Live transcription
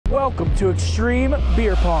Welcome to Extreme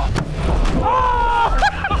Beer Pong. Oh!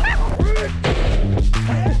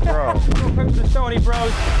 Bro. Real quick for the Stony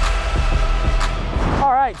Bros.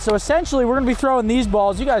 All right, so essentially we're gonna be throwing these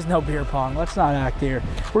balls. You guys know beer pong, let's not act here.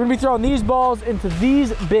 We're gonna be throwing these balls into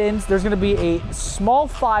these bins. There's gonna be a small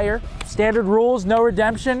fire, standard rules, no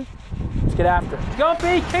redemption. Let's get after it.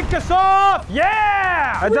 Gumpy, kick us off!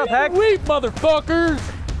 Yeah! Heads up, Heck. Wait, motherfuckers!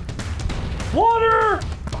 Water!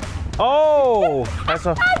 Oh, that's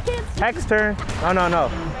a Heck's turn. No, no, no.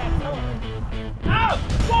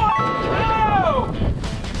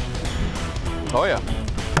 Oh yeah.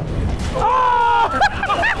 Oh!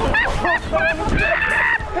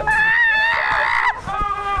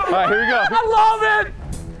 All right, here we go. I love it!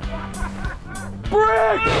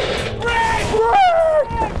 Brick!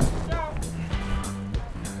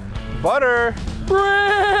 Brick! Butter.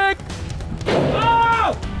 Brick!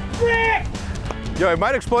 Oh! Brick! Yo, it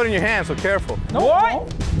might explode in your hand, so careful. No,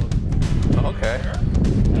 What? Okay.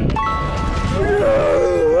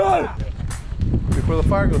 Before the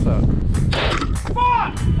fire goes out.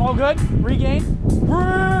 All good. Regain.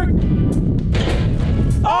 Brick!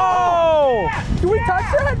 Oh! Can we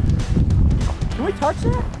touch that? Can we touch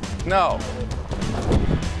that? No.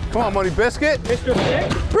 Come on, Money Biscuit. Mr.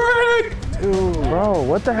 Brick? Brick! Dude, bro,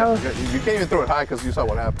 what the hell? You can't even throw it high because you saw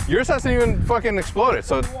what happened. Yours hasn't even fucking exploded,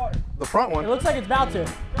 so the front It one. looks like it's about to.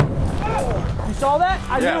 You saw that?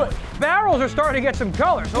 I knew it. Barrels are starting to get some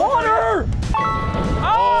colors. Water!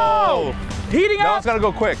 Oh! Heating That up! one's gotta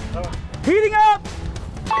go quick. Heating up!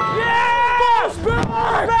 Yeah!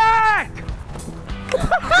 Back!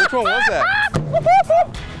 Which one was that?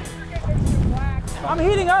 I'm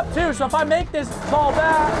heating up too, so if I make this ball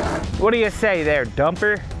back, What do you say there,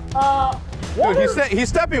 dumper? Dude, he's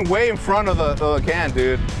stepping way in front of the can,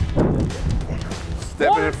 dude.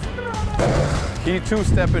 Stepping in He too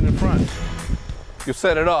stepping in front. You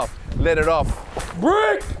set it off. Let it off.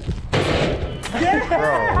 brick! Yeah!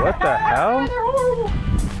 Bro, what the hell? They're horrible!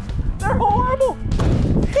 They're horrible!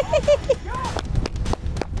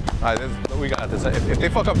 All right, we got this. If they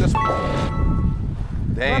fuck up this,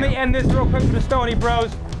 damn. Let me end this real quick for the Stony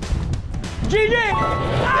Bros. GG!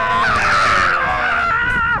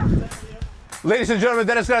 Ladies and gentlemen,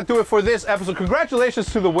 that is gonna do it for this episode.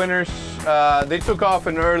 Congratulations to the winners. They took off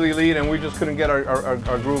an early lead, and we just couldn't get our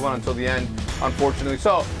groove on until the end, unfortunately.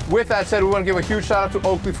 So, with that said, we want to give a huge shout out to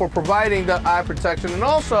Oakley for providing the eye protection, and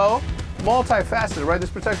also multifaceted, right?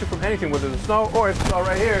 This protects you from anything, whether it's snow or, if it's all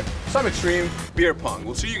right here, some extreme beer pong.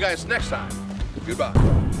 We'll see you guys next time. Goodbye.